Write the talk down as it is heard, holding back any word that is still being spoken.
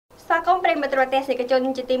ស្វាគមន៍ប្រិយមិត្តរទេសនិកជន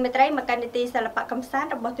ជាទីមេត្រីមកកាន់នីតិសិល្បៈកំសាន្ត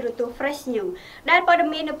របស់ទូរទស្សន៍ Fresh News ដែលព័ត៌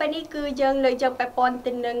មាននៅពេលនេះគឺយើងលើកយកពាក់ព័ន្ធ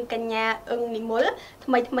ទៅនឹងកញ្ញាអឹងនិមលថ្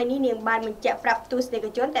មីនេះនាងបានបញ្ជាក់ប្រាប់ទស្សនិក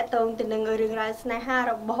ជនតាក់ទងទៅនឹងរឿងរ៉ាវស្នេហា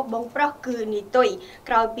របស់បងប្រុសគឺនីតុយ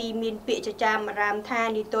ក្រោយពីមានពាក្យចចាមអារ៉ាមថា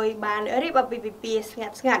នីតុយបានរៀបអាពាហ៍ពិពាហ៍ស្ងា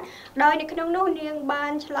ត់ដោយនៅក្នុងនោះនាងបា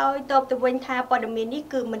នឆ្លើយតបទៅវិញថាព័ត៌មាននេះ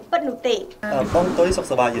គឺមិនពិតនោះទេបងតុយសុខ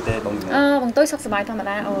សប្បាយទេបងបងតុយសុខសប្បាយធម្ម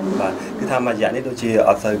តាអូនបាទគឺថាមួយរយៈនេះដូចជា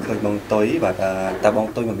អត់សូវឃើញបងតុយបាទតើបង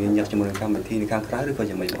តុយមកមានញឹកជាមួយនឹងកម្មវិធីនៅខាងក្រៅឬក៏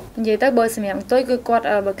យ៉ាងម៉េចបងនិយាយទៅបើសម្រាប់តុយគឺគាត់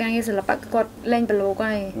បើការងារសិល្បៈគាត់លេងប្រឡូក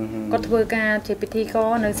ហើយគាត់ធ្វើការជាពិធីករ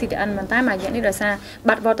នៅ CTN ប៉ុន្តែមួយរយៈនេះដោយសារ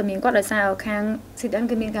បាត់វត្តមានគាត់ដោយសារខាង CTN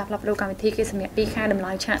គឺមានការផ្លាស់ប្ដូរកម្មវិធីគេសម្រាប់2ខែដំ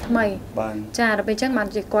ឡើងឆាកថ្មីចាដល់ពេលអញ្ចឹងបាន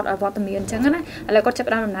ជាគាត់វត្តមានអញ្ចឹងណាឥឡូវគាត់ចាប់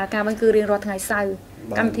ផ្ដើមដំណើរការវិញគឺរៀងរាល់ថ្ងៃសៅរ៍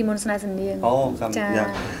កម្មវិធីមុនស្នេហ៍សំនៀងអូកម្មវិ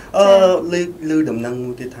ធីលឺដំណឹង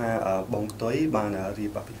គេថាបងតុយបានរៀ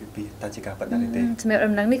បអាពាហ៍ពិពាហ៍តើជាការប៉ັດដែរទេសម្រាប់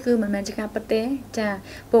ដំណឹងនេះគឺមិនមែនជាការប៉ັດទេចា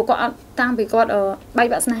ព្រោះគាត់អត់តាំងពីគាត់បែក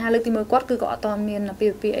បាក់ស្នេហាលើកទី1គាត់គឺគាត់អត់តមានអាពា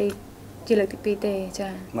ហ៍ពិពាហ៍អីជាលើកទី2ទេចា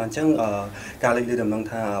បាទអញ្ចឹងការលើកដំណឹង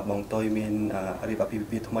ថាបងតុយមានរៀបអាពាហ៍ពិ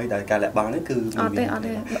ពាហ៍ថ្មីដែលការលាក់បាំងនេះគឺអត់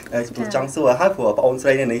ទេចង់សួរហើយព្រោះបងអូនស្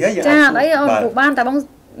រីនេះហីចាអត់អីអូនព្រោះបានតែបង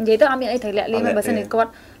និយាយទៅអត់មានអីត្រូវលាក់លៀមបើសិនជាគាត់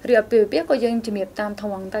រៀបអាពាហ៍ពិពាហ៍ក៏យើងជំរាបតាម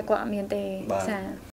ធំតែគាត់អត់មានទេចា